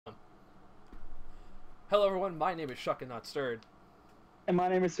Hello everyone, my name is Shuck and Not Stirred, And my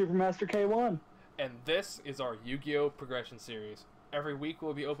name is Supermaster K1. and this is our Yu-Gi-Oh! Progression series. Every week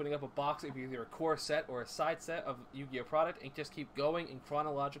we'll be opening up a box of either a core set or a side set of Yu-Gi-Oh! Product and just keep going in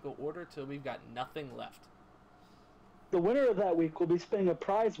chronological order till we've got nothing left. The winner of that week will be spinning a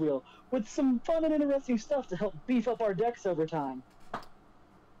prize wheel with some fun and interesting stuff to help beef up our decks over time.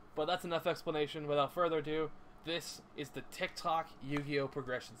 But that's enough explanation. Without further ado, this is the TikTok Yu-Gi-Oh!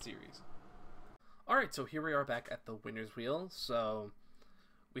 Progression series. Alright, so here we are back at the winner's wheel. So,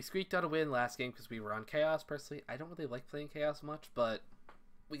 we squeaked out a win last game because we were on Chaos. Personally, I don't really like playing Chaos much, but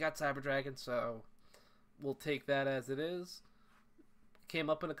we got Cyber Dragon, so we'll take that as it is. Came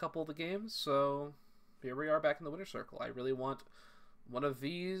up in a couple of the games, so here we are back in the winner's circle. I really want one of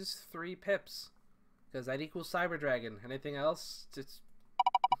these 3 pips, because that equals Cyber Dragon. Anything else?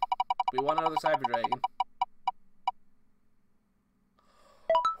 We want another Cyber Dragon.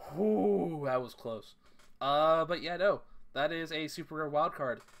 Ooh, that was close. But yeah, no. That is a super rare wild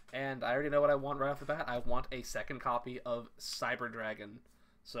card. And I already know what I want right off the bat. I want a second copy of Cyber Dragon.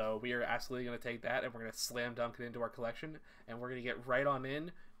 So we are absolutely going to take that and we're going to slam dunk it into our collection. And we're going to get right on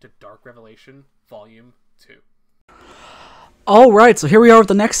in to Dark Revelation Volume 2. Alright, so here we are with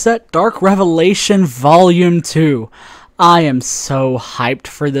the next set, Dark Revelation Volume 2. I am so hyped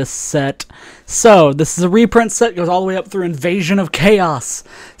for this set. So, this is a reprint set, goes all the way up through Invasion of Chaos.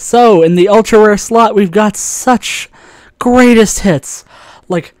 So, in the ultra rare slot, we've got such greatest hits,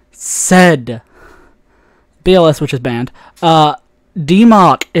 like Zed, BLS, which is banned.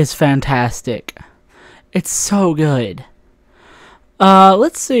 DMOC is fantastic. It's so good.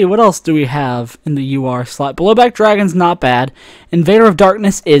 Let's see, what else do we have in the UR slot? Blowback Dragon's not bad. Invader of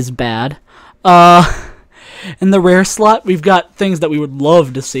Darkness is bad. In the rare slot, we've got things that we would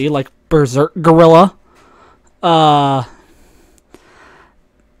love to see, like Berserk Gorilla. That's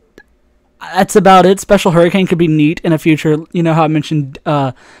about it. Special Hurricane could be neat in a future. You know how I mentioned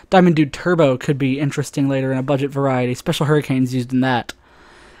Diamond Dude Turbo could be interesting later in a budget variety. Special Hurricane's used in that.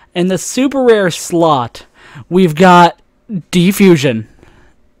 In the super rare slot, we've got Diffusion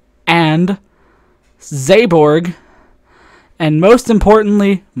and Zaborg, and most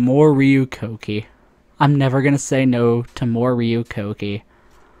importantly, more Ryu Koki. I'm never going to say no to more Ryu Koki.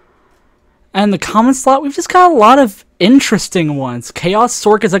 And the common slot, we've just got a lot of interesting ones. Chaos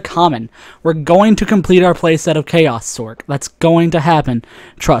Sork is a common. We're going to complete our playset of Chaos Sork. That's going to happen.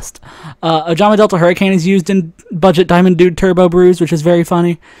 Trust. Ojama Delta Hurricane is used in Budget Diamond Dude Turbo Brews, which is very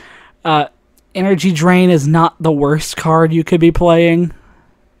funny. Energy Drain is not the worst card you could be playing.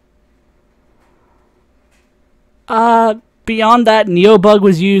 Beyond that, Neobug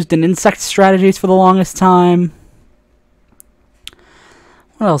was used in Insect Strategies for the longest time.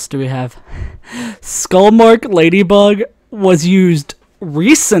 What else do we have? Skullmark Ladybug was used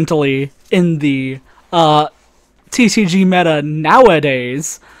recently in the TCG meta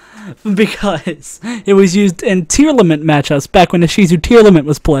nowadays because it was used in Tier Limit matchups back when the Shizu Tier Limit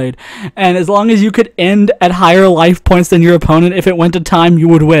was played. And as long as you could end at higher life points than your opponent, if it went to time, you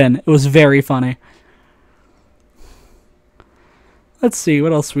would win. It was very funny. Let's see,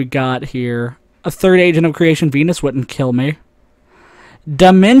 what else we got here? A third Agent of Creation Venus wouldn't kill me.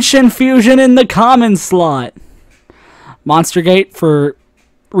 Dimension Fusion in the common slot. Monster Gate for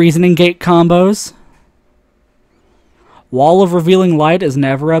Reasoning Gate combos. Wall of Revealing Light is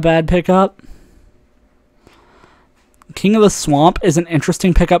never a bad pickup. King of the Swamp is an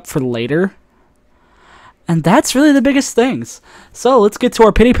interesting pickup for later. And that's really the biggest things. So let's get to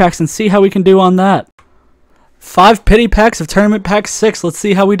our pity packs and see how we can do on that. 5 pity packs of Tournament Pack 6. Let's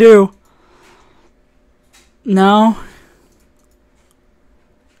see how we do. No.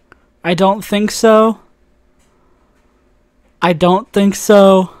 I don't think so. I don't think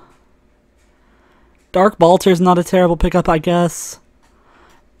so. Dark Balter's not a terrible pickup, I guess.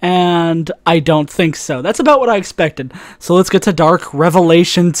 And I don't think so. That's about what I expected. So let's get to Dark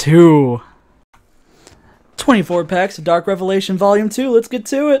Revelation 2. 24 packs of Dark Revelation Volume 2. Let's get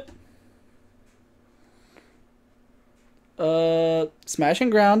to it. Smashing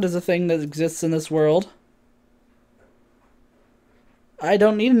Ground is a thing that exists in this world. I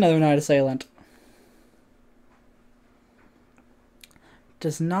don't need another Night Assailant.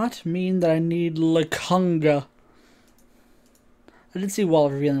 Does not mean that I need Lakunga. I did see Wall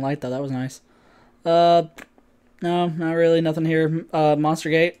of Revealing Light, though. That was nice. No, not really. Nothing here. Monster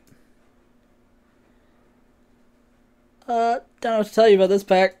Gate. Don't know what to tell you about this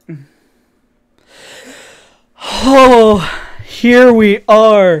pack. Oh, here we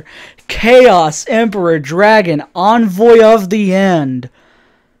are. Chaos Emperor Dragon, Envoy of the End.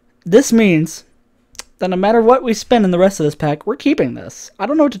 This means that no matter what we spend in the rest of this pack, we're keeping this. I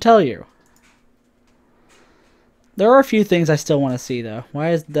don't know what to tell you. There are a few things I still want to see, though.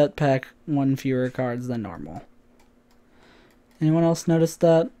 Why is that pack one fewer cards than normal? Anyone else notice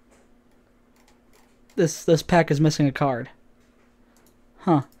that? This pack is missing a card.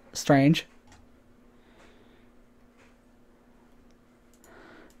 Huh. Strange.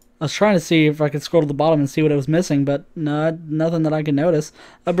 I was trying to see if I could scroll to the bottom and see what it was missing, but no, nothing that I can notice.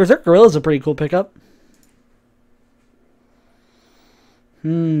 Berserk Gorilla's a pretty cool pickup.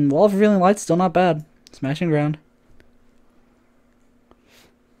 Wall of Revealing Light's still not bad. Smashing Ground.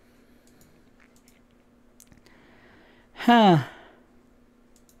 Huh.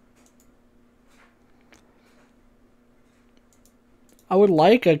 I would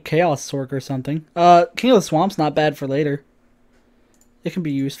like a Chaos Sork or something. King of the Swamp's not bad for later. It can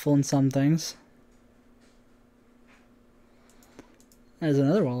be useful in some things. There's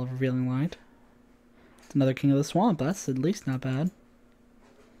another Wall of Revealing Light. It's another King of the Swamp. That's at least not bad.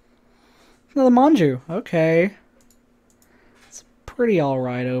 Another Manju. Okay. It's a pretty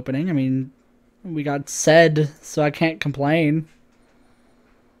alright opening. I mean, we got said, so I can't complain.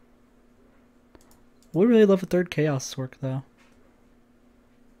 Would really love a third Chaos Sork, though.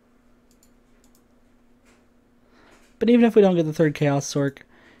 But even if we don't get the third Chaos Sork,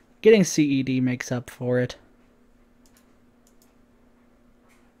 getting CED makes up for it.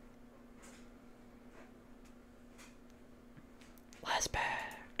 Last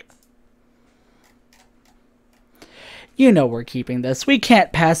pack. You know we're keeping this. We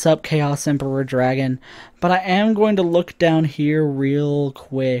can't pass up Chaos Emperor Dragon, but I am going to look down here real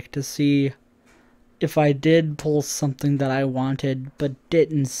quick to see if I did pull something that I wanted but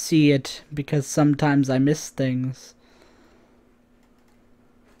didn't see it, because sometimes I miss things.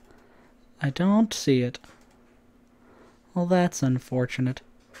 I don't see it. Well, that's unfortunate.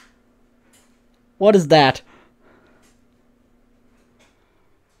 What is that?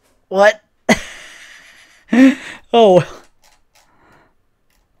 What? Oh.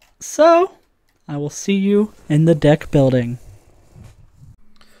 So, I will see you in the deck building.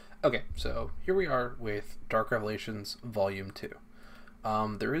 Okay, so here we are with Dark Revelations Volume 2.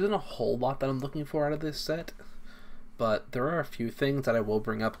 There isn't a whole lot that I'm looking for out of this set, but there are a few things that I will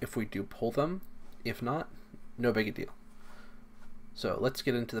bring up if we do pull them. If not, no big a deal. So let's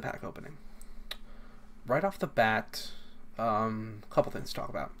get into the pack opening. Right off the bat, a couple things to talk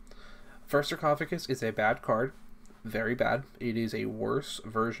about. First, Sarcophagus is a bad card. Very bad. It is a worse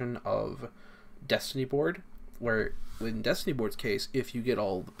version of Destiny Board, where in Destiny Board's case, if you get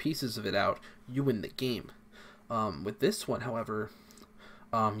all the pieces of it out, you win the game. With this one, however,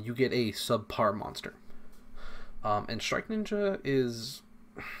 you get a subpar monster. And Strike Ninja is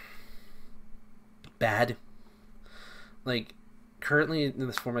bad. Like, currently in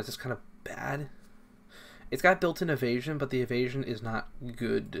this format, it's kind of bad. It's got built-in evasion, but the evasion is not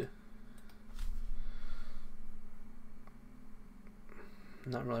good.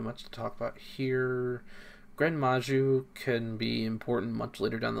 Not really much to talk about here. Gren Maju can be important much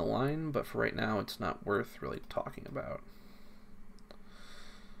later down the line, but for right now, it's not worth really talking about.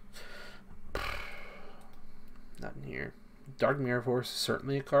 Not in here. Dark Mirror Force is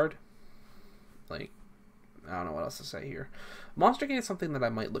certainly a card. Like, I don't know what else to say here. Monster Gate is something that I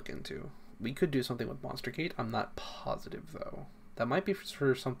might look into. We could do something with Monster Gate. I'm not positive, though. That might be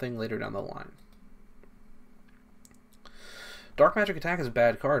for something later down the line. Dark Magic Attack is a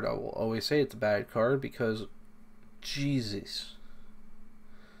bad card. I will always say it's a bad card because, Jesus.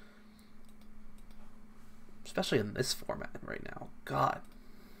 Especially in this format right now. God.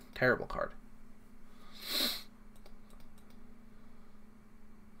 Terrible card.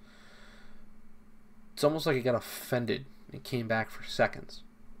 It's almost like it got offended and came back for seconds.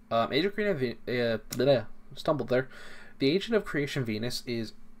 Agent of stumbled there. The Agent of Creation Venus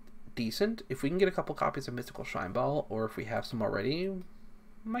is decent. If we can get a couple copies of Mystical Shine Ball, or if we have some already, I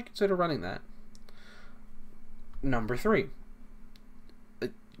might consider running that. Number 3.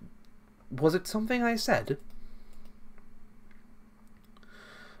 Was it something I said?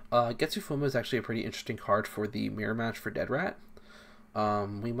 Getsufuma is actually a pretty interesting card for the mirror match for Dead Rat.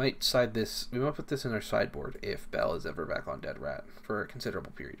 We might put this in our sideboard if Bell is ever back on Dead Rat for a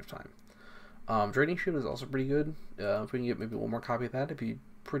considerable period of time. Draining Shield is also pretty good. If we can get maybe one more copy of that, it'd be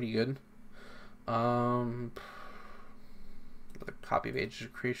pretty good. Another copy of Age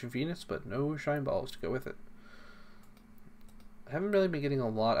of Creation Venus, but no Shine Balls to go with it. I haven't really been getting a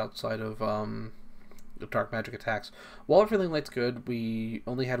lot outside of the Dark Magic Attacks. Wall of Revealing Light's good. We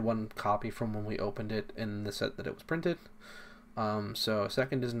only had one copy from when we opened it in the set that it was printed. So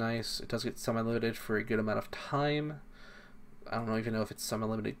second is nice. It does get semi-limited for a good amount of time. I don't even know if it's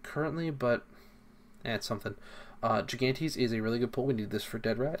semi-limited currently, but it's something. Gigantes is a really good pull. We need this for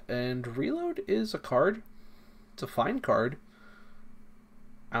Dead Rat. And Reload is a card. It's a fine card.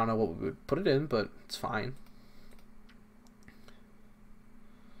 I don't know what we would put it in, but it's fine.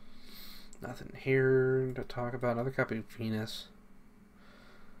 Nothing here to talk about. Another copy of Venus.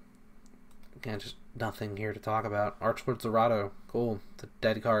 Again, just nothing here to talk about. Archlord Zerato. Cool. It's a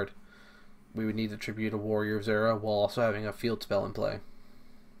dead card. We would need to tribute a Warrior of Zera while also having a field spell in play.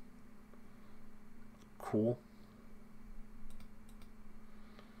 Cool.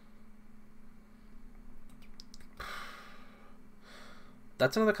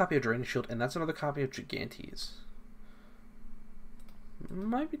 That's another copy of Drainage Shield, and that's another copy of Gigantes.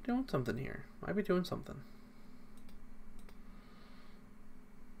 Might be doing something here. Might be doing something.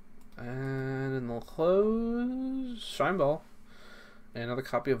 And in the close, Shine Ball. And another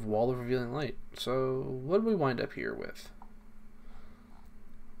copy of Wall of Revealing Light. So, what do we wind up here with?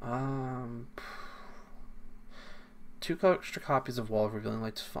 Two extra copies of Wall of Revealing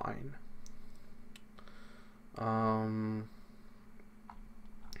Light's fine.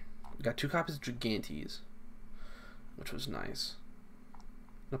 We got 2 copies of Gigantes, which was nice.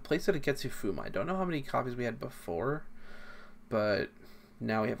 And a playset of Getsu Fuma. I don't know how many copies we had before, but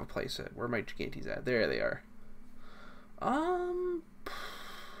now we have a playset. Where are my Gigantes at? There they are. I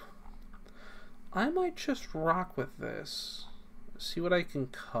might just rock with this. See what I can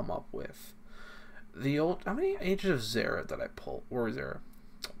come up with. The old... How many Ages of Zera did I pull? Or Zera?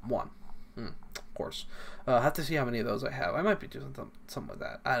 1. Of course. I'll have to see how many of those I have. I might be doing something with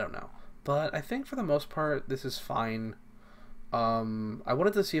that. I don't know. But I think for the most part, this is fine. I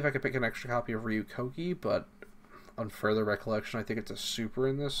wanted to see if I could pick an extra copy of Ryukogi, but on further recollection, I think it's a super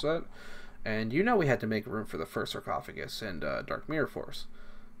in this set. And you know we had to make room for the first sarcophagus and Dark Mirror Force.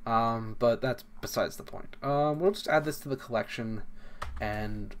 But that's besides the point. We'll just add this to the collection,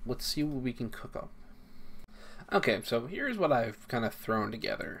 and let's see what we can cook up. Okay, so here's what I've kind of thrown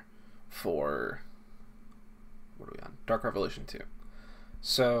together for... What are we on? Dark Revelation 2.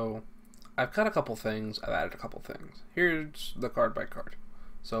 So, I've cut a couple things, I've added a couple things. Here's the card by card.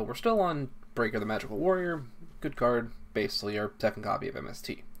 So, we're still on Breaker the Magical Warrior. Good card, basically our second copy of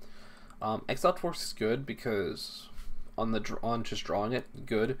MST. Exiled Force is good because on just drawing it,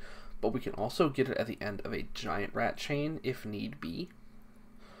 good, but we can also get it at the end of a giant rat chain if need be,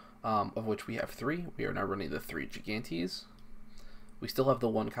 of which we have 3. We are now running the 3 Gigantes. We still have the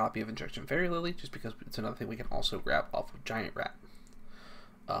 1 copy of Injection Fairy Lily, just because it's another thing we can also grab off of Giant Rat.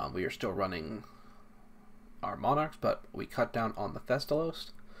 We are still running our Monarchs, but we cut down on the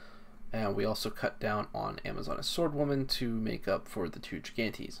Thestalos, and we also cut down on Amazoness Swordwoman to make up for the 2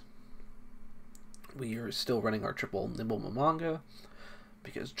 Gigantes. We are still running our triple Nimble Mamanga,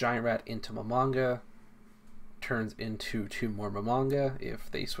 because Giant Rat into Mamanga turns into 2 more Mamanga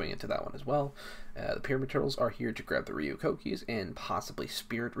if they swing into that one as well. The Pyramid Turtles are here to grab the Ryukokis and possibly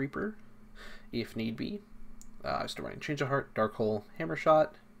Spirit Reaper if need be. Still running Change of Heart, Dark Hole, Hammer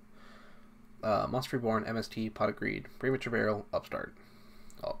Shot, Monster Reborn, MST, Pot of Greed, Premature Barrel, Upstart.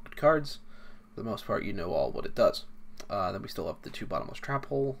 All good cards. For the most part, you know all what it does. Then we still have the 2 Bottomless Trap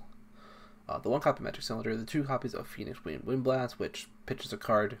Hole, the 1 copy of Magic Cylinder, the 2 copies of Phoenix Wind Blast, which pitches a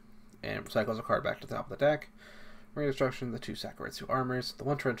card and recycles a card back to the top of the deck. Ring of Destruction, the 2 Sakuretsu Armors, the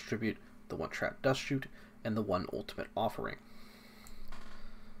 1 Trench Tribute, the 1 Trap Dust Shoot, and the 1 Ultimate Offering.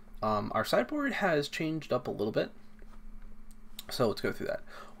 Our sideboard has changed up a little bit, so let's go through that.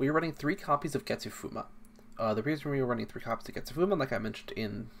 We are running 3 copies of Getsu Fuma. The reason we are running 3 copies of Getsu Fuma, like I mentioned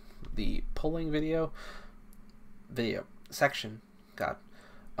in the pulling section,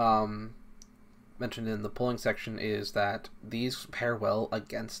 mentioned in the pulling section, is that these pair well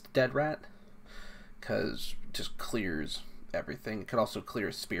against Dead Rat, because it just clears everything. It could also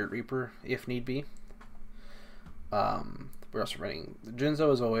clear Spirit Reaper if need be. We're also running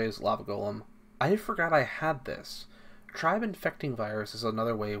Jinzo as always, Lava Golem. I forgot I had this. Tribe Infecting Virus is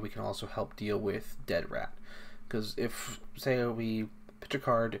another way we can also help deal with Dead Rat. Because if, say, we pitch a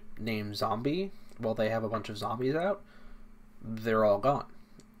card named Zombie, while they have a bunch of zombies out, they're all gone.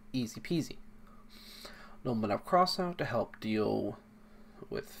 Easy peasy. Nobleman of Crossout to help deal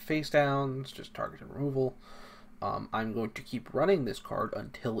with face downs, just targeted removal. I'm going to keep running this card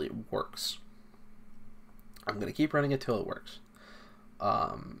until it works. I'm going to keep running it until it works.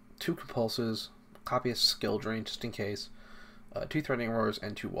 2 Compulses, copy of Skill Drain just in case, 2 Threatening Roars,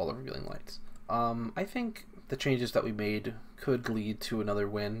 and 2 Wall of Revealing Lights. I think the changes that we made could lead to another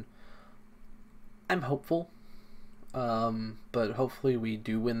win. I'm hopeful, but hopefully we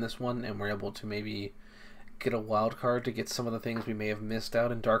do win this one and we're able to maybe get a wild card to get some of the things we may have missed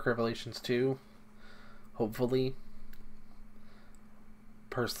out in Dark Revelations 2. Hopefully.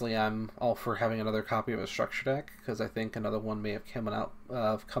 Personally, I'm all for having another copy of a structure deck, because I think another one may have come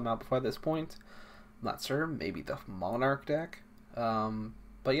out before this point. not sure. Maybe the Monarch deck.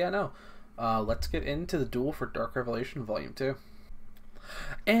 But yeah, no. Let's get into the Duel for Dark Revelation Volume 2.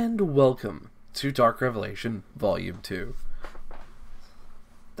 And welcome to Dark Revelation Volume 2.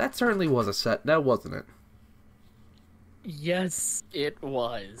 That certainly was a set, now wasn't it? Yes, it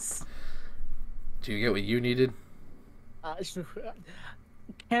was. Did you get what you needed?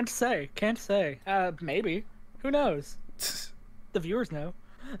 Can't say. Maybe. Who knows? The viewers know.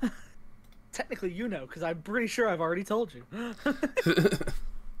 Technically, you know, because I'm pretty sure I've already told you. Now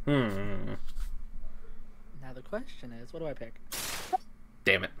the question is, what do I pick?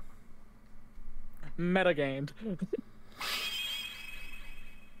 Damn it. Metagamed.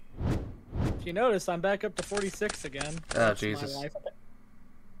 If you notice, I'm back up to 46 again. Oh, That's Jesus. my life.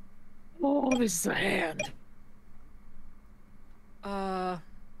 Oh, this is a hand.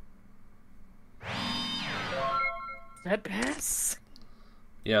 That pass?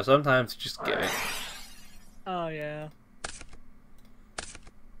 Yeah, sometimes you just get it. Oh, yeah.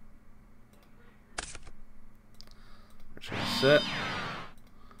 We're just gonna set.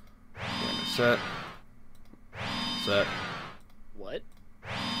 We're gonna set. Set. What?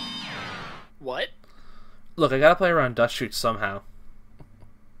 What? Look, I gotta play around Dust Shoot somehow.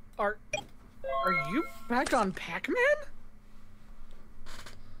 Are you back on Pac-Man?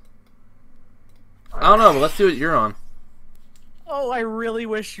 I don't know, but let's see what you're on. Oh, I really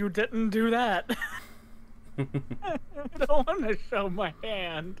wish you didn't do that. I don't want to show my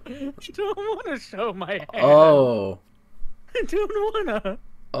hand. I don't want to show my hand. Oh. I don't want to.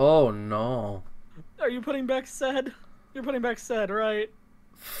 Oh, no. Are you putting back Sed? You're putting back Sed, right?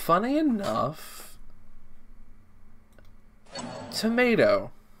 Funny enough...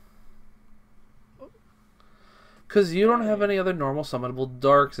 Tomato. Because you don't have any other normal summonable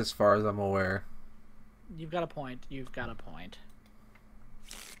darks as far as I'm aware. You've got a point. You've got a point.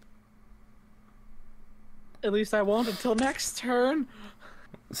 At least I won't until next turn.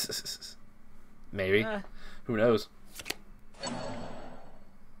 Maybe. Who knows?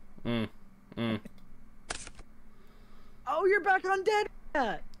 Oh, you're back on Dead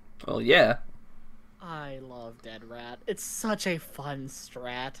Rat. Well, yeah. I love Dead Rat. It's such a fun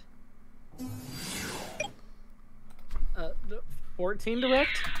strat. 14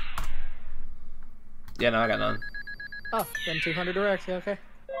 direct? Yeah, no, I got none. Oh, then 200 direct. Yeah, okay.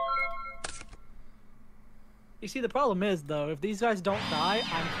 You see, the problem is, though, if these guys don't die,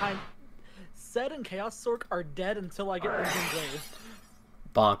 I'm kind... Zed and Chaos Sork are dead until I get Legion Grave.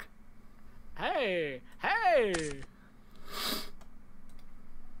 Bonk. Hey! Hey!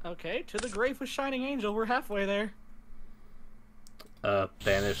 Okay, to the grave with Shining Angel. We're halfway there.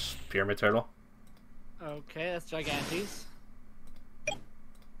 Banish Pyramid Turtle. Okay, that's Gigantes.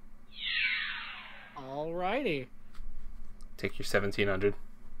 Alrighty. Take your 1700.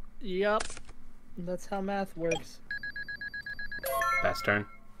 Yup. That's how math works. Fast turn.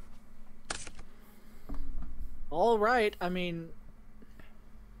 Alright, I mean...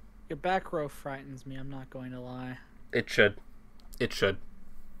 Your back row frightens me, I'm not going to lie. It should. It should.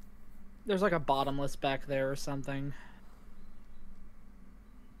 There's like a bottomless back there or something.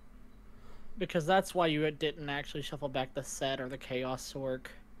 Because that's why you didn't actually shuffle back the set or the Chaos Sork.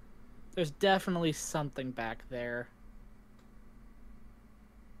 There's definitely something back there.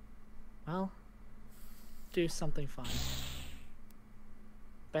 Well, do something fun.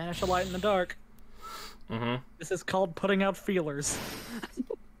 Banish a light in the dark. Mm-hmm. This is called putting out feelers.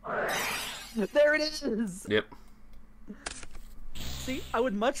 There it is! Yep. See, I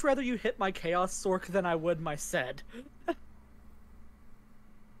would much rather you hit my Chaos Sork than I would my Sed.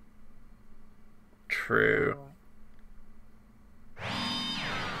 True.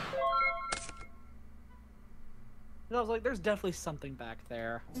 I was like, there's definitely something back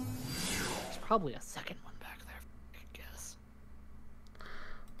there. There's probably a second one back there, I guess.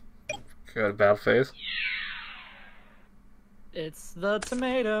 Good battle phase. It's the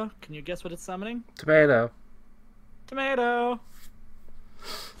tomato. Can you guess what it's summoning? Tomato. Tomato!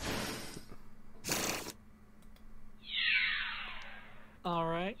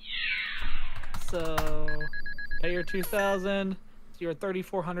 Alright. So, pay your 2,000. You're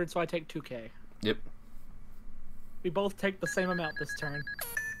 3,400, so I take 2K. Yep. We both take the same amount this turn.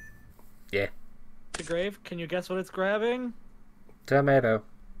 Yeah. To grave, can you guess what it's grabbing? Tomato.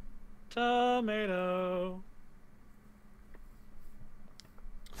 Tomato.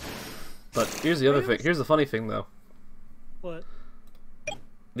 But here's the other thing. Here's the funny thing, though. What?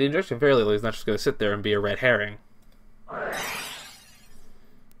 The Injection Fairy Lily is not just going to sit there and be a red herring.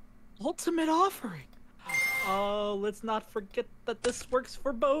 Ultimate offering. Oh, let's not forget that this works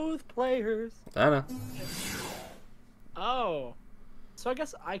for both players. I know. Oh. So I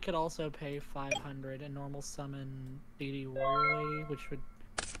guess I could also pay 500 and normal summon 80 Warrior Lady, which would...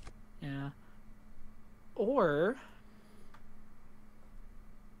 Yeah. Or...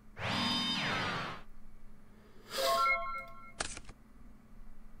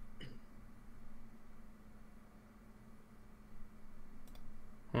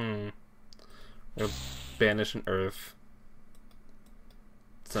 Or banish an Earth.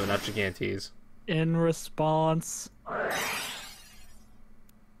 So not Gigantes. In response...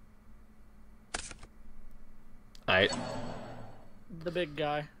 Alright. The big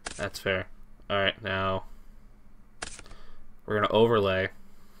guy. That's fair. Alright, now... We're gonna overlay.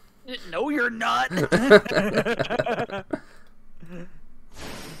 No, you're not! We're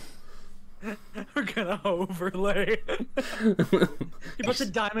gonna overlay. You about to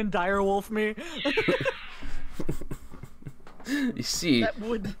diamond direwolf me? You see, That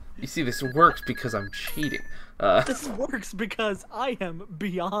would... you see, this works because I'm cheating. This works because I am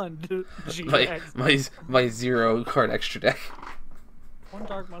beyond GX. my 0 card extra deck. One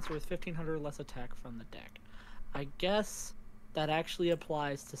dark monster with 1500 or less attack from the deck. I guess that actually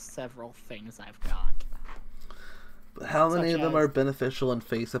applies to several things I've got. But how many Such of them as- are beneficial in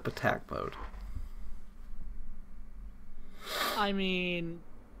face-up attack mode? I mean,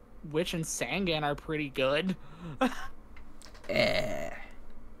 Witch and Sangan are pretty good. Eh.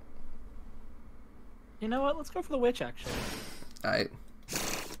 You know what? Let's go for the Witch, actually. Alright.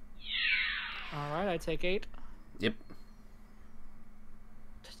 Alright, I take 8. Yep.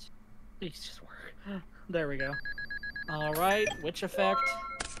 These just work. There we go. Alright, Witch effect.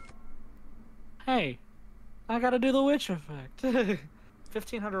 Hey, I gotta do the Witch effect.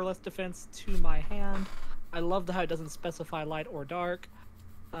 1500 or less defense to my hand. I love how it doesn't specify light or dark.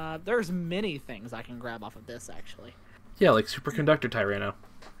 There's many things I can grab off of this, actually. Yeah, like Superconductor Tyranno.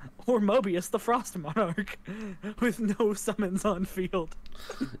 Or Mobius the Frost Monarch, with no summons on field.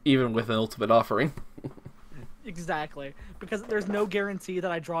 Even with an ultimate offering. Exactly, because there's no guarantee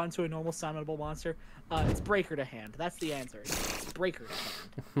that I draw into a normal summonable monster. It's Breaker to hand. That's the answer. It's Breaker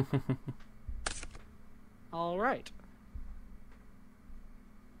to hand. Alright.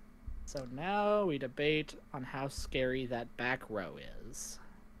 So now we debate on how scary that back row is.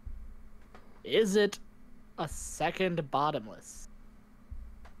 Is it a second bottomless?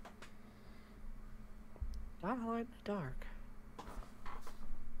 Not light in the dark.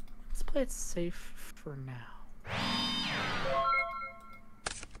 Let's play it safe for now.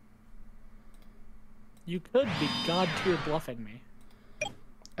 You could be god tier bluffing me.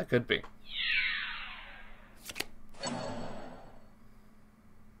 I could be.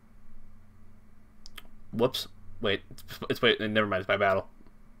 Whoops. Wait. Never mind. It's by battle.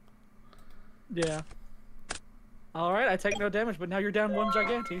 Yeah. Alright, I take no damage, but now you're down 1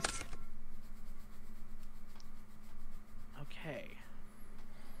 Gigantes. Okay.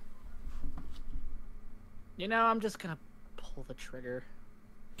 You know, I'm just gonna pull the trigger.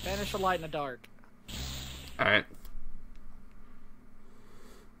 Banish a light in the dark. Alright.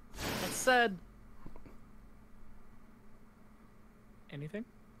 That said... Anything?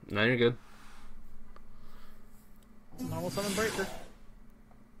 No, you're good. Normal summon Breaker.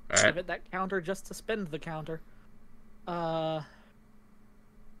 Alright. Give it that counter just to spend the counter. Up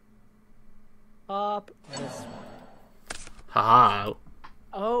this one. Haha.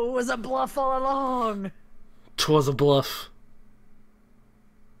 Oh, it was a bluff all along! 'Twas a bluff.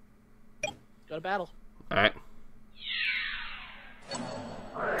 Go to battle. Alright.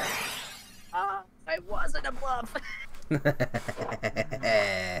 It wasn't a bluff!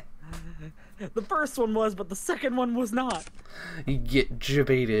 The first one was, but the second one was not. You get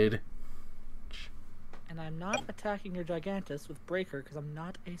jebaited. And I'm not attacking your Gigantus with Breaker because I'm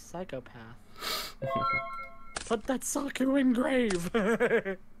not a psychopath. Put that Saku in grave!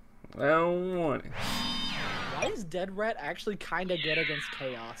 I don't want it. Why is Dead Rat actually kinda good against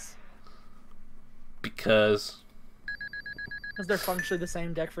Chaos? Because... Because they're functionally the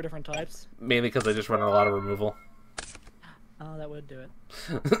same deck for different types? Mainly because I just run a lot of removal. Oh, that would do it.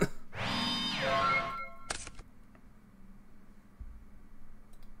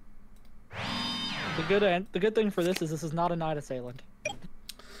 The good thing for this is not a Night Assailant.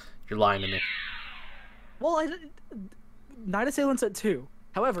 You're lying to me. Well, Night Assailant's at 2.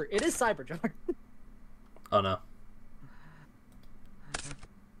 However, it is Cyberjar. Oh no.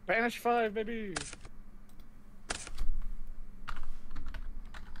 Banish 5, baby!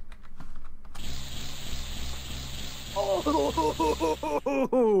 Oh!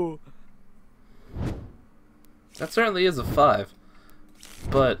 That certainly is a 5.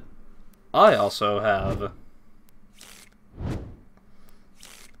 But I also have...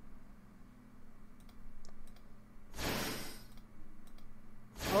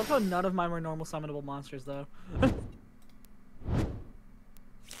 love how none of mine were normal summonable monsters, though.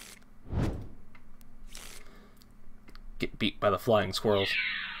 Get beat by the flying squirrels.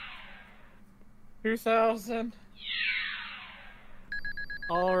 2000.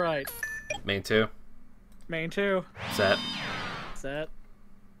 Alright. Main 2. Main 2. Set. Set.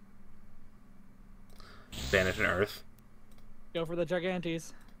 Banish an Earth. Go for the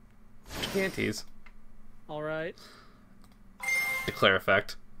Gigantes. Gigantes. Alright. Declare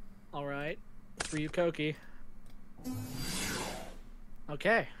effect. Alright. For you, Koki.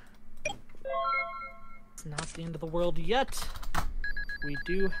 Okay. It's not the end of the world yet. We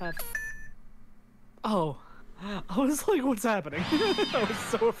do have... Oh. I was like, what's happening? I was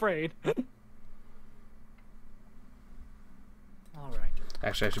so afraid. Alright.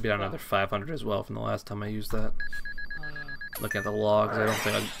 Actually, I should be down another 500 as well from the last time I used that. Looking at the logs, I don't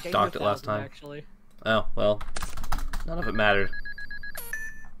think I docked it last time. Actually. Oh, well. None of it mattered.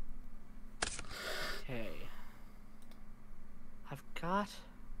 Okay. I've got...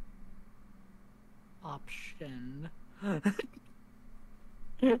 option. I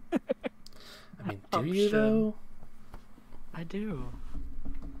mean, do you though? I do.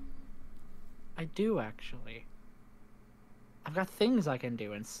 I do, actually. I've got things I can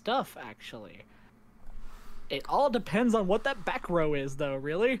do and stuff, actually. It all depends on what that back row is, though,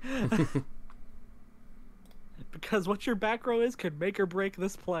 really? Because what your back row is could make or break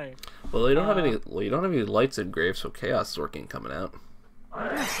this play. Well, you don't have any. Well, you don't have any lights in grave, so Chaos Sword ain't coming out. I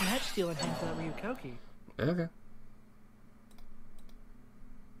do have Snatch Steal in hand for that Ryu Koki. Okay.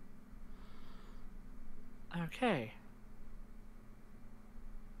 Okay.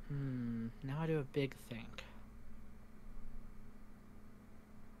 Now I do a big thing.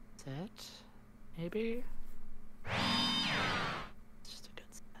 Set? Maybe? Just a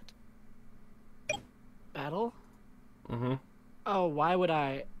good set. Battle? Mm-hmm. Oh, why would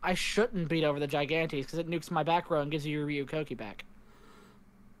I? I shouldn't beat over the Gigantes because it nukes my back row and gives you your Ryu Koki back.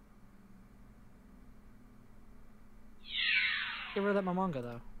 Get rid of that Momonga,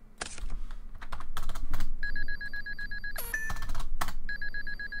 though.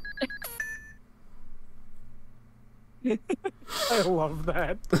 I love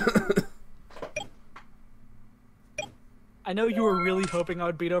that. I know you were really hoping I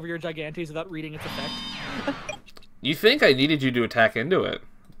would beat over your Gigantes without reading its effect. You think I needed you to attack into it?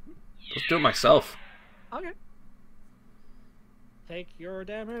 Let's do it myself. Okay. Take your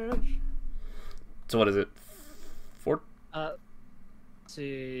damage. So what is it? 4? Let's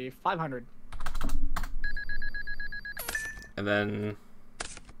see, 500. And then...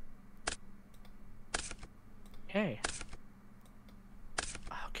 Okay.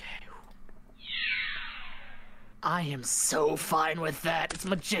 Okay. I am so fine with that. It's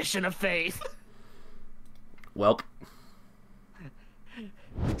Magician of Faith. Welp.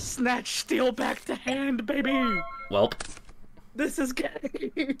 Snatch Steal back to hand, baby. Welp. This is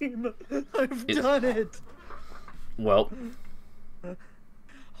game. I've done it. Welp.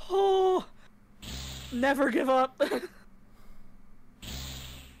 Oh, never give up.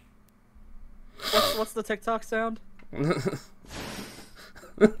 What's the TikTok sound?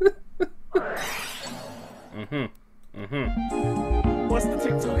 What's the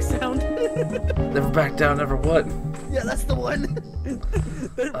TikTok sound? Never back down, never what? Yeah, that's the one.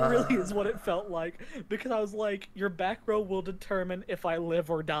 That really is what it felt like. Because I was like, your back row will determine if I live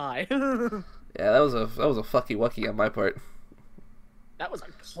or die. Yeah, that was a fucky wucky on my part. That was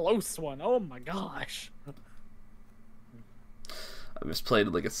a close one. Oh my gosh. I misplayed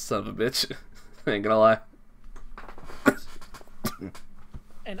it like a son of a bitch. I ain't gonna lie.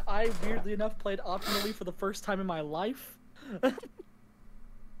 And I, weirdly enough, played optimally for the first time in my life.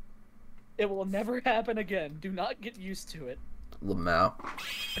 It will never happen again. Do not get used to it. Lamau.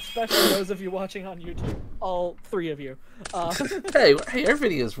 Especially those of you watching on YouTube. All 3 of you. Hey, our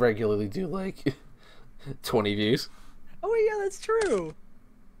videos regularly do like 20 views. Oh yeah, that's true.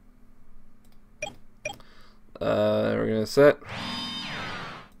 We're gonna set.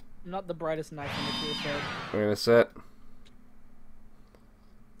 I'm not the brightest knife in the tool shed. We're gonna set.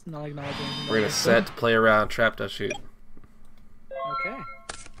 It's not acknowledging. We're gonna set to play around, trap dust shoot. Okay.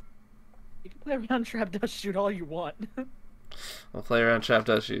 You can play around trap dust shoot all you want. I'll play around, trap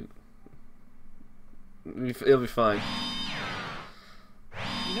dust shoot. It'll be fine.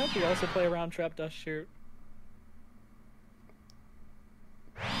 You know who also play around trap dust shoot?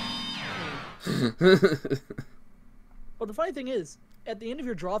 Well, the funny thing is, at the end of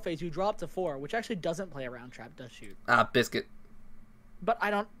your draw phase, you drop to 4, which actually doesn't play around trap dust shoot. Ah, biscuit. But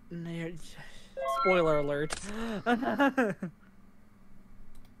I don't. Spoiler alert. Yeah,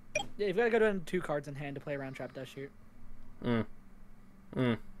 you've got to go down 2 cards in hand to play around trap dust shoot.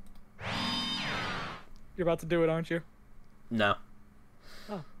 You're about to do it, aren't you? No.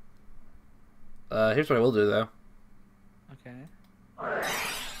 Oh. Here's what I will do, though. Okay.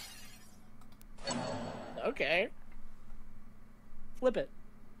 Okay. Flip it.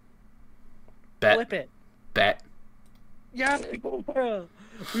 Bet. Flip it. Bet. Yeah.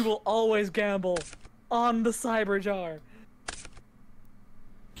 We will always gamble on the cyber jar.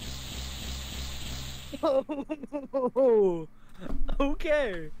 Oh.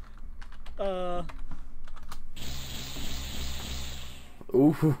 Okay.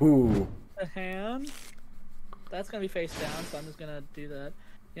 Ooh. A hand. That's gonna be face down, so I'm just gonna do that.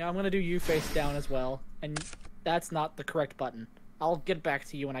 Yeah, I'm gonna do you face down as well, and that's not the correct button. I'll get back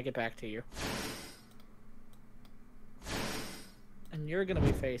to you when I get back to you. And you're gonna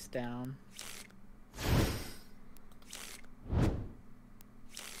be face down.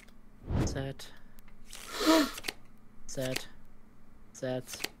 Set. Set.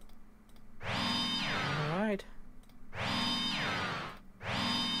 Set. Alright.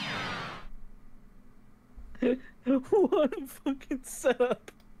 What a fucking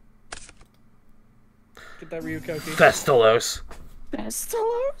setup. Get that Ryukoki. Festalos.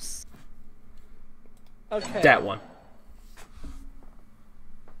 Festalos? Okay. That one.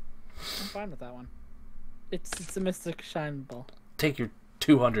 I'm fine with that one. It's a Mystic Shine Ball. Take your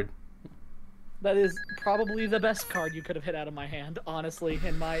 200. That is probably the best card you could have hit out of my hand, honestly,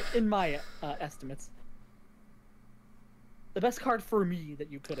 in my estimates. The best card for me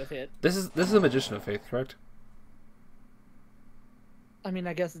that you could have hit. This is a Magician of Faith, correct? I mean,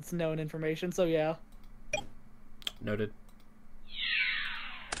 I guess it's known information, so yeah. Noted.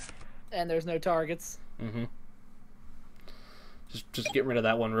 And there's no targets. Mm-hmm. Just get rid of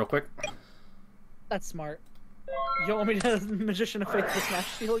that one real quick. That's smart. You don't want me to Magician of Faith for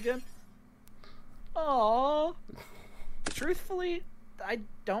Smash Steel again? Aww. Truthfully, I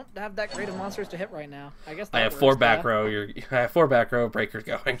don't have that great of monsters to hit right now. I guess that I have works, 4 back row. I have 4 back row breakers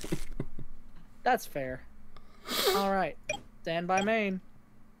going. That's fair. Alright. Stand by main.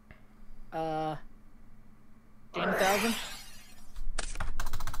 Gain 1,000.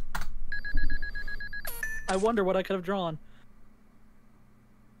 I wonder what I could have drawn.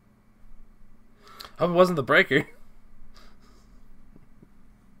 Oh, it wasn't the breaker.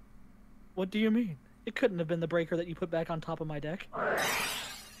 What do you mean? It couldn't have been the breaker that you put back on top of my deck.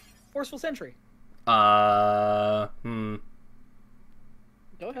 Forceful Sentry. Go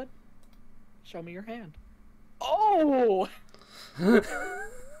Go ahead. Show me your hand. Oh!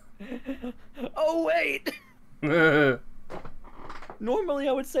 Oh, wait! Normally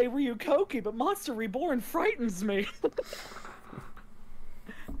I would say Ryukoki, but Monster Reborn frightens me.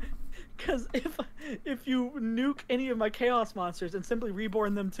 Because if you nuke any of my Chaos monsters and simply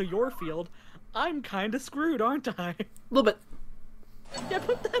reborn them to your field, I'm kind of screwed, aren't I? A little bit. Yeah,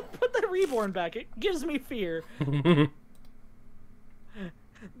 put that reborn back. It gives me fear.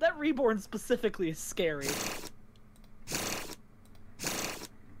 That reborn specifically is scary.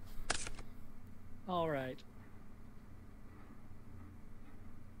 Alright.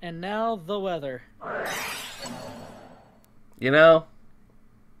 And now the weather. You know?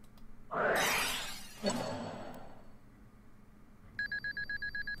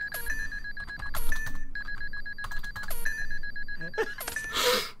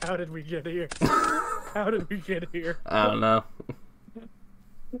 How did we get here? How did we get here? I don't know.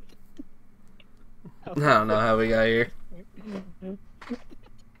 I don't know how we got here.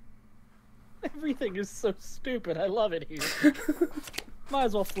 Everything is so stupid. I love it here. Might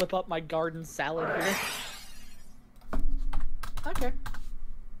as well flip up my garden salad here. Okay.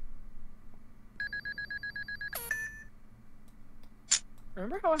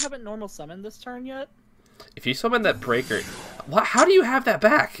 Remember how I haven't normal summoned this turn yet? If you summon that breaker, how do you have that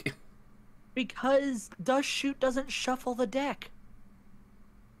back? Because Dust Shoot doesn't shuffle the deck.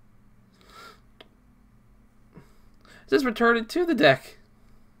 Just return it to the deck.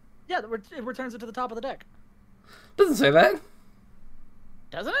 Yeah, it returns it to the top of the deck. Doesn't say that.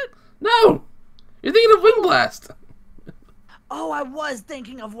 Doesn't it? No! You're thinking of Wind Blast. Oh, I was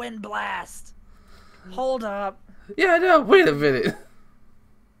thinking of Wind Blast. Hold up. Yeah, I know. Wait a minute.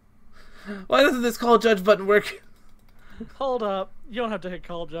 Why doesn't this Call Judge button work? Hold up. You don't have to hit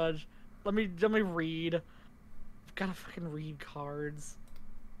Call Judge. Let me read. I've gotta fucking read cards.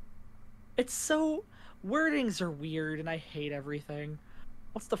 It's so... Wordings are weird, and I hate everything.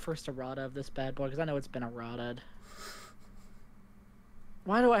 What's the first errata of this bad boy? Because I know it's been errataed.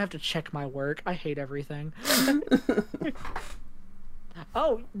 Why do I have to check my work? I hate everything.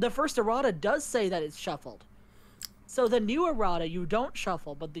 Oh, the first errata does say that it's shuffled. So the new errata you don't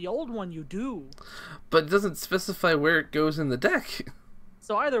shuffle, but the old one you do. But it doesn't specify where it goes in the deck.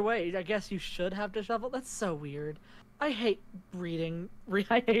 So either way, I guess you should have to shuffle. That's so weird. I hate reading.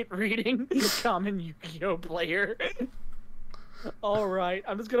 I hate reading common Yu-Gi-Oh player. All right,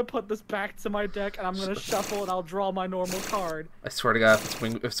 I'm just gonna put this back to my deck, and I'm gonna shuffle, and I'll draw my normal card. I swear to God, if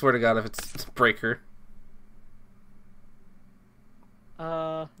it's I swear to God, if it's Breaker.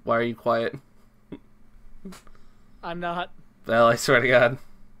 Why are you quiet? I'm not. Well, I swear to God.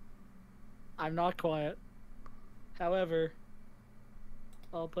 I'm not quiet. However,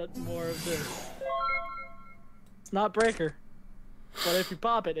 I'll put more of this. It's not Breaker, but if you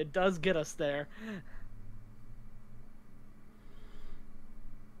pop it, it does get us there.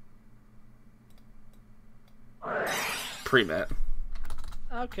 Pre-met.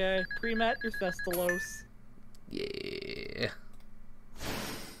 Okay, pre-met your Festalos. Yeah.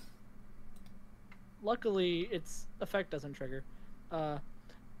 Luckily, its effect doesn't trigger. Are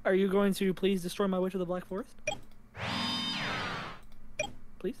you going to please destroy my Witch of the Black Forest?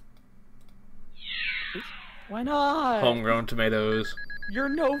 Please? Please? Why not? Homegrown tomatoes. You're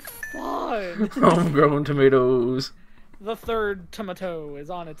no fun! Homegrown tomatoes. The third tomato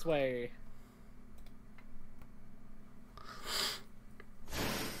is on its way.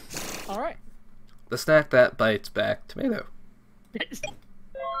 Alright. The snack that bites back tomato.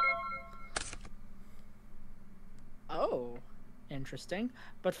 Oh, interesting.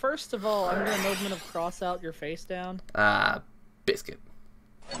 But first of all, I'm gonna movement of cross out your face down. Biscuit.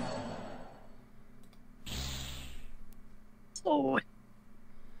 Oh.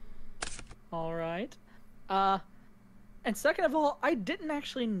 All right. And second of all, I didn't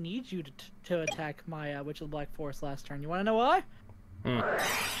actually need you to attack my Witch of the Black Forest last turn. You want to know why?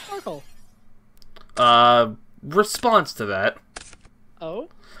 Sparkle. Response to that. Oh?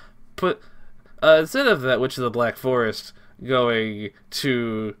 Put, instead of that Witch of the Black Forest going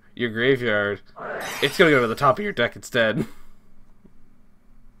to your graveyard, it's gonna go to the top of your deck instead.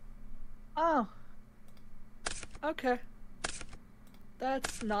 Oh. Okay.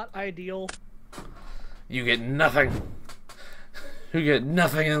 That's not ideal. You get nothing. You get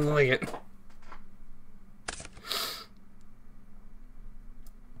nothing and like it.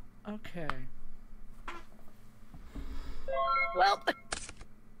 Okay. Well.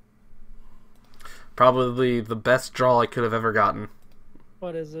 Probably the best draw I could have ever gotten.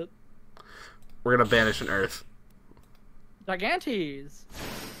 What is it? We're gonna banish an Earth. Gigantes.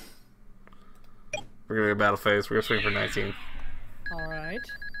 We're gonna go battle phase. We're gonna swing for 19. Alright.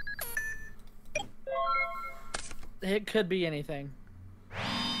 It could be anything.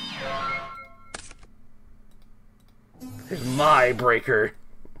 Here's my breaker.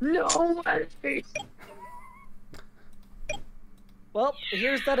 No way! Well,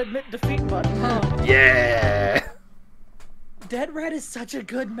 here's that admit defeat button, huh? Yeah! Dead Red is such a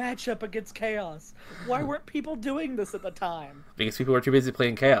good matchup against Chaos. Why weren't people doing this at the time? Because people were too busy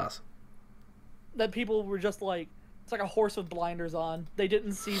playing Chaos. That people were just like, it's like a horse with blinders on. They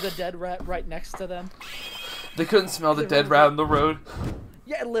didn't see the dead rat right next to them. They couldn't smell the dead rat on the road.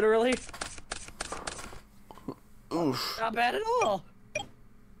 Yeah, literally. Oof. Not bad at all.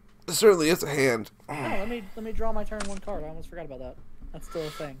 It certainly is a hand. Oh, let me draw my turn one card. I almost forgot about that. That's still a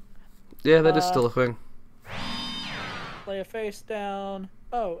thing. Yeah, that is still a thing. Play a face down.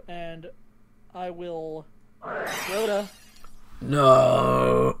 Oh, and I will Rhoda.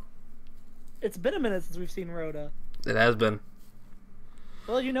 No. It's been a minute since we've seen Rhoda. It has been.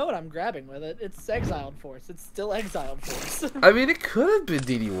 Well, you know what I'm grabbing with it. It's Exiled Force. It's still Exiled Force. I mean, it could have been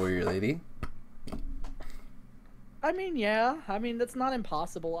DD Warrior Lady. I mean, yeah. I mean, that's not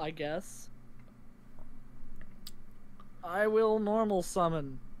impossible, I guess. I will normal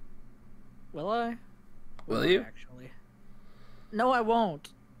summon. Will I? Will you? Actually. No, I won't.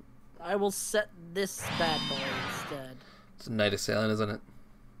 I will set this bad boy instead. It's a Night Assailant, isn't it?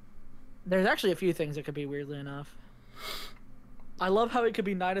 There's actually a few things that could be, weirdly enough. I love how it could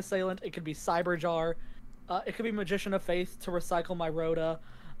be Night Assailant, it could be Cyberjar, it could be Magician of Faith to recycle my Rhoda.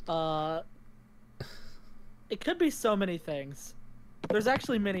 It could be so many things. There's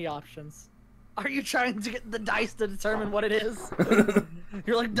actually many options. Are you trying to get the dice to determine what it is?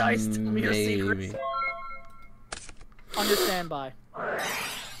 You're like, dice, tell me your secrets. On your standby.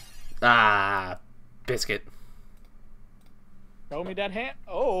 Biscuit. Show me that hand.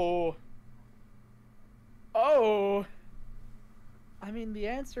 Oh. Oh. I mean, the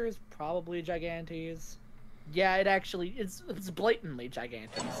answer is probably Gigantes. Yeah, it's blatantly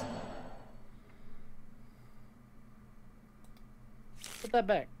Gigantes. Put that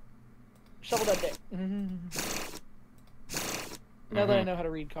back. Shovel that dick. Now that I know how to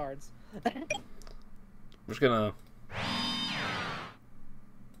read cards. I'm just gonna...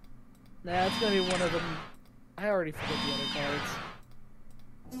 Nah, it's gonna be one of them. I already forget the other cards.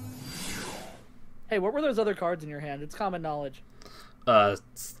 Hey, what were those other cards in your hand? It's common knowledge.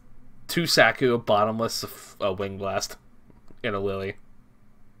 2 Saku, a Bottomless, a Wing Blast, and a Lily.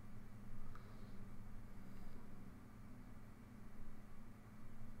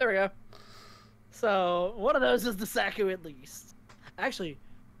 There we go. So, one of those is the Saku at least. Actually,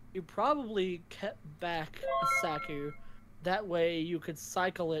 you probably kept back a Saku. That way you could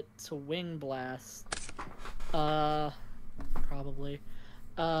cycle it to Wing Blast. Probably.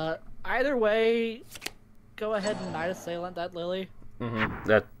 Either way, go ahead and Night Assailant that Lily.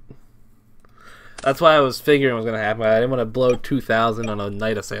 That's why I was figuring it was going to happen. I didn't want to blow 2,000 on a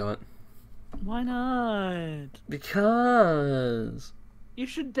Night Assailant. Why not? Because... You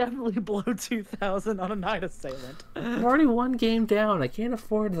should definitely blow 2,000 on a Night Assailant. I'm already 1 game down. I can't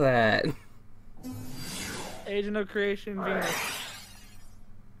afford that. Agent of Creation Venus.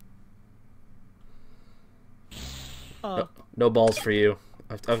 No balls for you.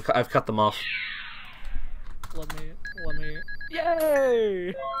 I've cut them off. Let me.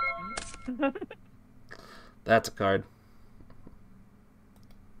 Yay! That's a card.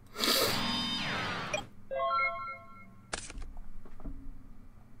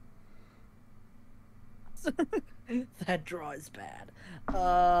 That draw is bad.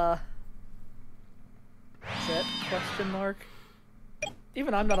 Set question mark.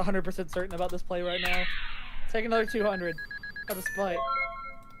 Even I'm not 100% certain about this play right now. Take another 200. Out of spite.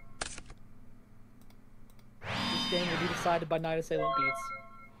 This game will be decided by Night Assailant beats.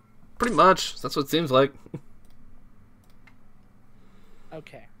 Pretty much. That's what it seems like.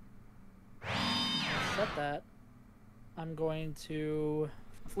 Okay. Set that. I'm going to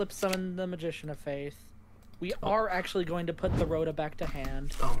flip summon the Magician of Faith. We are actually going to put the Rhoda back to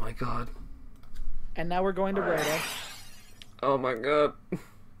hand. Oh my god. And now we're going to Rhoda. Oh my god.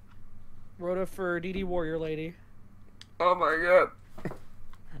 Rhoda for DD Warrior Lady. Oh my god.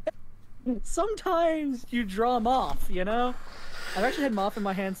 Sometimes you draw Moth, you know? I've actually had Moth in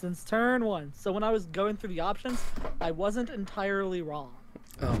my hand since turn 1, so when I was going through the options, I wasn't entirely wrong.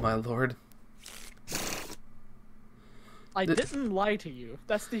 Oh my lord. I didn't lie to you.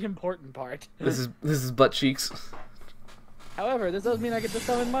 That's the important part. This is butt cheeks. However, this does mean I get to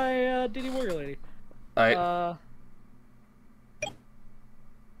summon my DD Warrior Lady. Alright.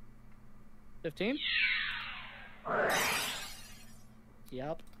 15?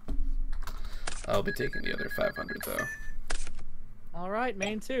 Yep. I'll be taking the other 500 though. Alright,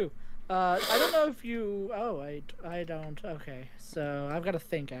 main 2. I don't know if you... Oh, I don't. Okay, so I've got to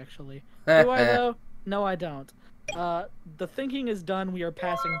think, actually. Do I, though? No, I don't. The thinking is done. We are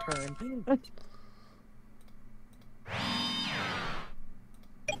passing turn.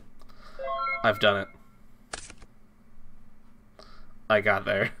 I've done it. I got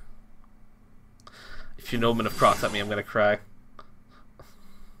there. If you know men have crossed at me, I'm gonna cry.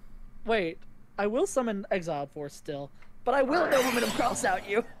 Wait, I will summon Exiled Force still, but I will know women have crossed out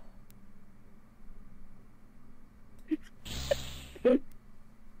you.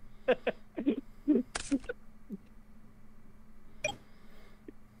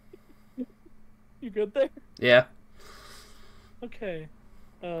 You good there? Yeah. Okay.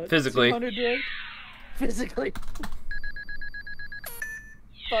 Physically. 200 direct? Physically.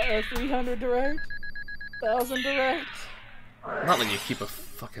 300 direct? 1,000 direct? Not when you keep a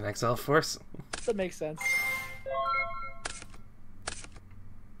fucking Exile Force. That makes sense.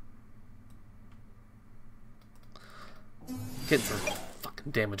 Getting some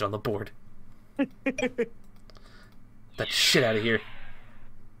fucking damage on the board. That shit out of here.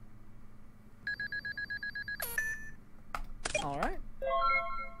 Alright.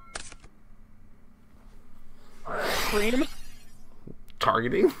 Cream.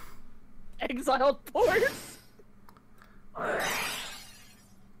 Targeting? Exiled Force.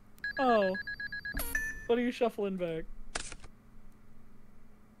 Oh. What are you shuffling back?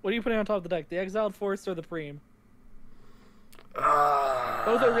 What are you putting on top of the deck? The Exiled Force or the Preem?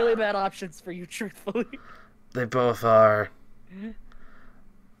 Both are really bad options for you, truthfully. They both are.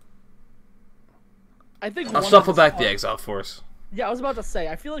 I think I'll shuffle back the Exile Force. Yeah, I was about to say,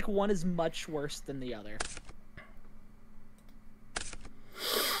 I feel like one is much worse than the other.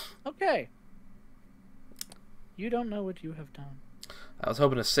 Okay. You don't know what you have done. I was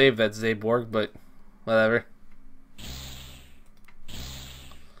hoping to save that Zaborg, but whatever.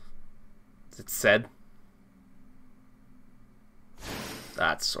 It said.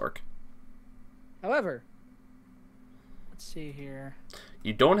 That's Sork. However, let's see here.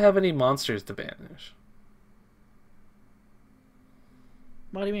 You don't have any monsters to banish.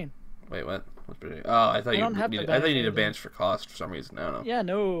 What do you mean? Wait, what? Oh, I thought you needed a banish for cost for some reason. I don't know. Yeah,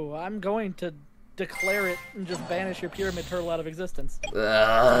 no, I'm going to declare it and just banish your Pyramid Turtle out of existence.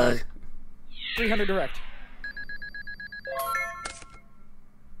 Ugh. 300 direct.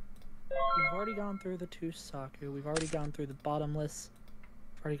 We've already gone through the Tusaku. We've already gone through the Bottomless.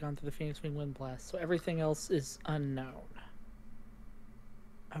 We've already gone through the Phoenix Wing Wind Blast. So everything else is unknown.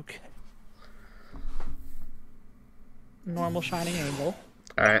 Okay. Normal Shining Angel.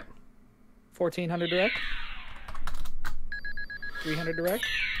 Alright. 1400 direct. 300 direct.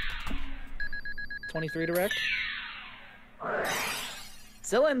 23 direct.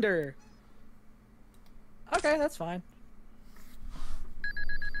 Cylinder. Okay, that's fine.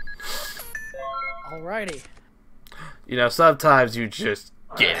 Alrighty. You know, sometimes you just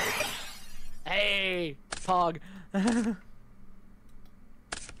get it. Hey, Pog.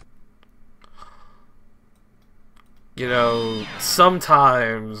 You know,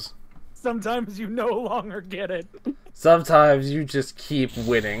 sometimes Sometimes you no longer get it. sometimes you just keep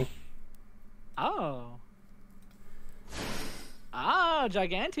winning. Oh. Ah,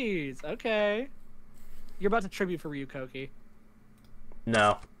 Gigantes. Okay. You're about to tribute for Ryukoki.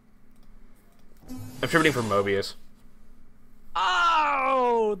 No. I'm tributing for Mobius.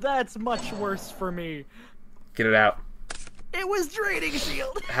 Oh, that's much worse for me. Get it out. It was Draining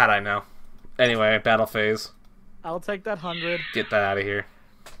Shield. How'd I know? Anyway, battle phase. I'll take that 100. Get that out of here.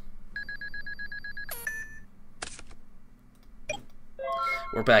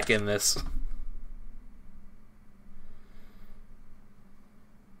 We're back in this.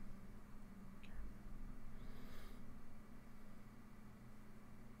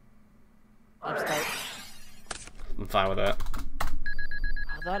 Upstart. I'm fine with that.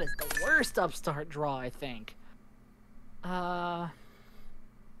 Oh, that is the worst upstart draw, I think. Should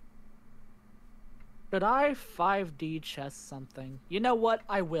I 5D chess something? You know what?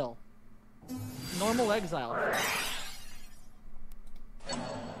 I will. Normal exile. Oh,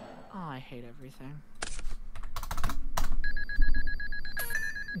 I hate everything.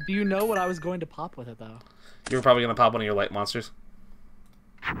 Do you know what I was going to pop with it, though? You were probably going to pop one of your light monsters.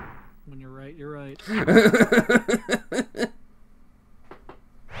 When you're right, you're right. It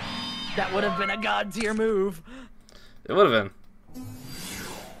That would have been a god tier move. would have been.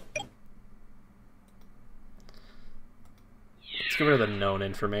 Let's get rid of the known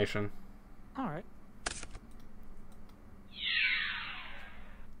information. Alright.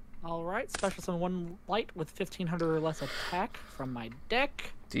 Alright, special summon one light with 1500 or less attack from my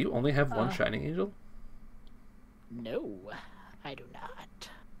deck. Do you only have one Shining Angel? No, I do not.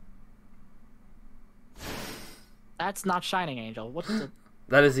 That's not Shining Angel. What's the...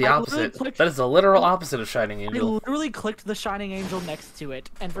 That is the I opposite. literally clicked- That is the literal opposite of Shining I Angel. literally clicked the Shining Angel next to it,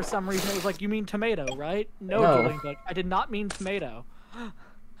 and for some reason it was like, you mean tomato, right? No, No. Dueling Book. I did not mean tomato.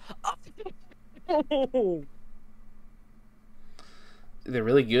 Oh. They're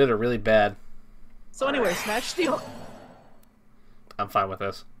really good or really bad. So anyway, Snatch Steal. I'm fine with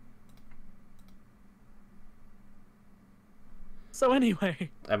this. So anyway,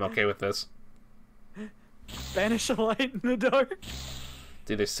 I'm okay with this. banish a light in the dark. It's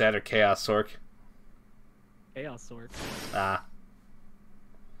either Sad or Chaos Sork. Chaos Sork. Ah.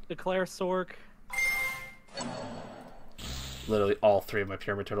 Declare Sork. Literally all three of my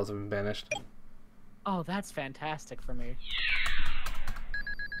Pyramid Turtles have been banished. Oh, that's fantastic for me.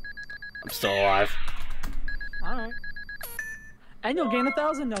 I'm still alive. Alright. And you'll gain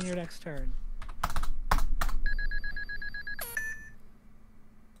 1,000 on your next turn.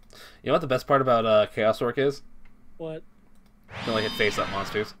 You know what the best part about Chaos Sork is? What? You can only hit face-up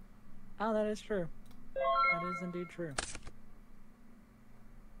monsters. Oh, that is true. That is indeed true.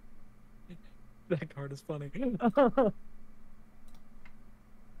 That card is funny.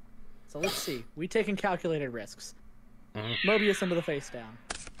 So let's see. We taking calculated risks. Mm-hmm. Mobius into the face down.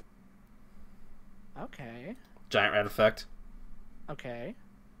 Okay. Giant Rat Effect. Okay.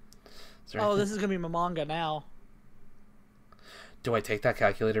 Is there Oh, anything- this is gonna be my manga now. Do I take that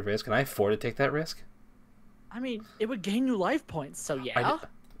calculated risk? Can I afford to take that risk? I mean, it would gain you life points, so yeah.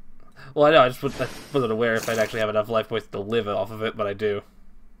 Well, I know. I just wasn't aware if I'd actually have enough life points to live off of it, but I do.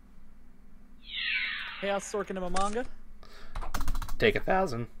 Chaos Sork into my manga. Take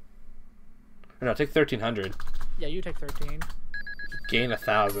 1,000. Or no, take 1,300. Yeah, you take 13. Gain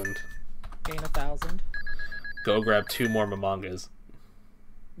 1,000. Gain 1,000. Go grab 2 more Momongas.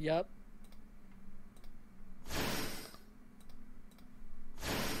 Yep.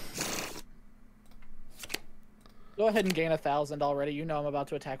 Go ahead and gain 1,000 already. You know I'm about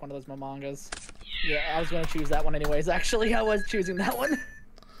to attack one of those Momongas. Yeah, I was going to choose that one anyways. Actually, I was choosing that one.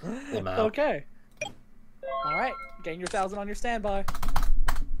 Lamau. Okay. Alright, gain your 1,000 on your standby.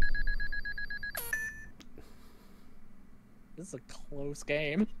 This is a close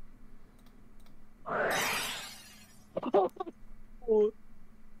game.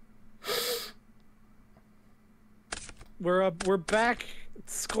 We're back at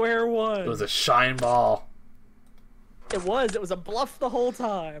square one. It was a shine ball. It was a bluff the whole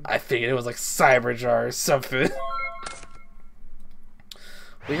time. I figured it was like Cyberjar or something.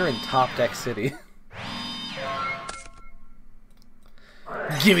 We are in Top Deck City.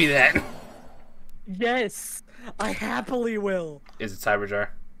 Give me that. Yes, I happily will. Is it Cyberjar?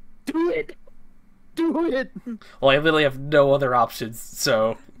 Do it. Do it. Well, I literally have no other options,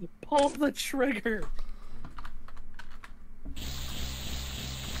 so... Pull the trigger.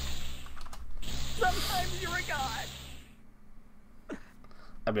 Sometimes you're a god.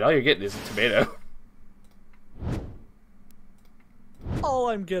 I mean, all you're getting is a tomato. All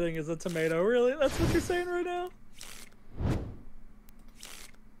I'm getting is a tomato, really? That's what you're saying right now?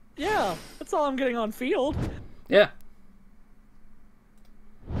 Yeah, that's all I'm getting on field. Yeah.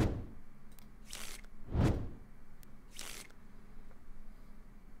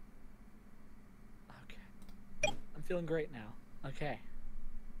 Okay. I'm feeling great now. Okay.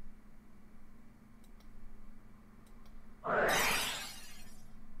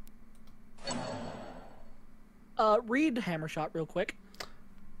 Read Hammer Shot real quick.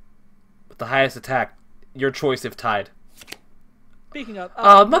 With the highest attack, your choice if tied. Speaking of,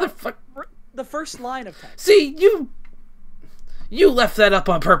 motherfucker. The first line of text. See, you left that up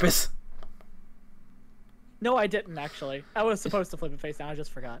on purpose. No, I didn't actually. I was supposed to flip it face down. I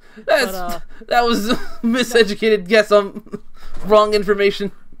just forgot. That was miseducated guess on wrong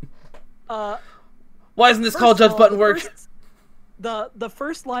information. Why isn't this called Judge Button work? The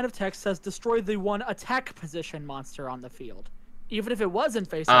first line of text says destroy the one attack position monster on the field. Even if it was in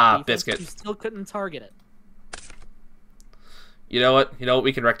face-up defense, Biscuit. you still couldn't target it. You know what?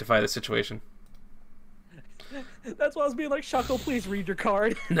 We can rectify this situation. That's why I was being like, Shuckle, please read your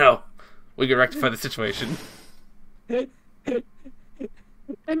card. No. We can rectify the situation. In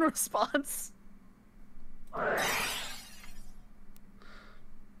response.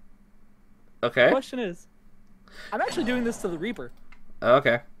 Okay. The question is, I'm actually doing this to the Reaper.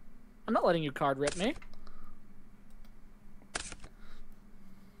 Okay. I'm not letting you card rip me.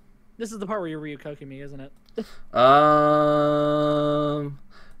 This is the part where you're Ryukoking me, isn't it?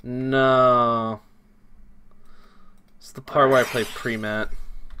 No. It's the part where I play pre-mat.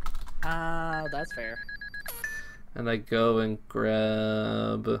 Ah, that's fair. And I go and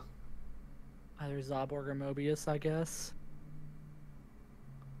grab... Either Zoborg or Mobius, I guess.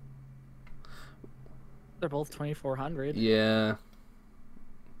 They're both 2400. Yeah.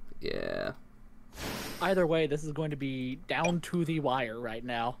 Yeah. Either way, this is going to be down to the wire right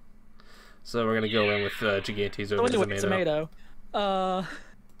now. So we're gonna go in with Gigantes over Anyway, tomato. Can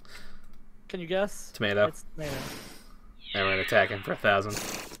you guess? Tomato. It's tomato. And we're gonna attack him for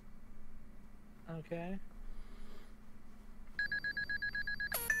 1,000. Okay.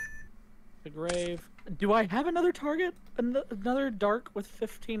 The grave. Do I have another target? Another dark with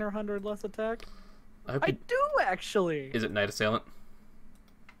 15 or 100 less attack? I do actually. Is it Night Assailant?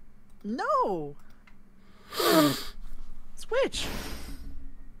 No. Switch.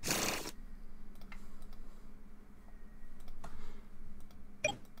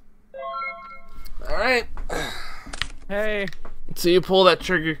 All right. Hey. So you pull that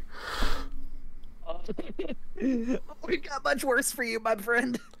trigger. We got much worse for you, my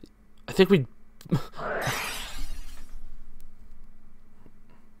friend. I think we.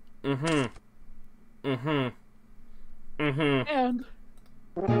 And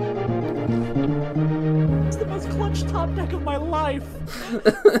it's the most clutch top deck of my life.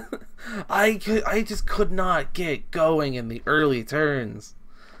 I just could not get going in the early turns.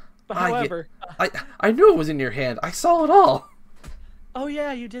 But however, I knew it was in your hand. I saw it all. oh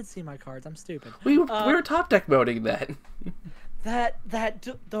yeah, you did see my cards. I'm stupid. We were top deck moding that.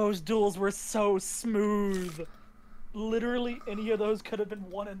 Those duels were so smooth. Literally, any of those could have been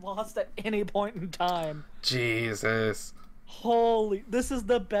won and lost at any point in time. Jesus. Holy, this is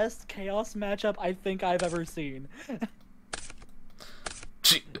the best chaos matchup I think I've ever seen.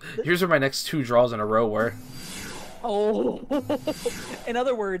 Here's where my next 2 draws in a row were. Oh. In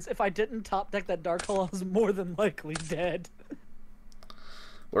other words, if I didn't top deck that Dark Hole, I was more than likely dead.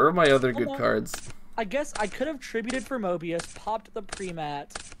 Where are my other good cards? I guess I could have tributed for Mobius, popped the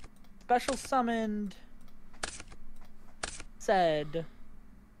pre-mat, special summoned, said,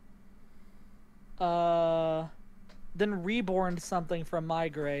 then reborned something from my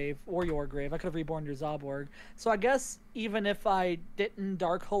grave, or your grave. I could have reborn your Zoborg. So I guess even if I didn't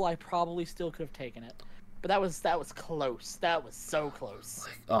Dark Hole, I probably still could have taken it. But that was close. That was so close.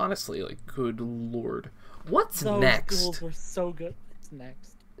 Like, honestly, like, good lord. What's Those next? duels were so good. What's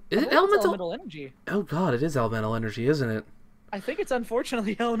next? Is it elemental energy? Oh god, it is elemental energy, isn't it? I think it's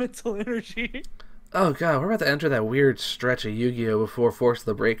unfortunately elemental energy. Oh god, we're about to enter that weird stretch of Yu-Gi-Oh! Before Force of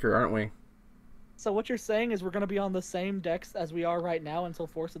the Breaker, aren't we? So what you're saying is we're going to be on the same decks as we are right now until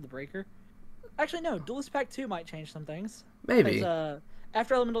Force of the Breaker? Actually, no. Duelist Pack 2 might change some things. Maybe.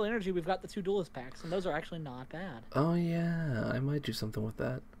 After Elemental Energy, we've got the 2 Duelist Packs, and those are actually not bad. Oh yeah, I might do something with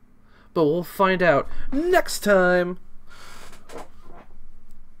that. But we'll find out next time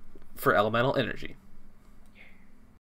for Elemental Energy.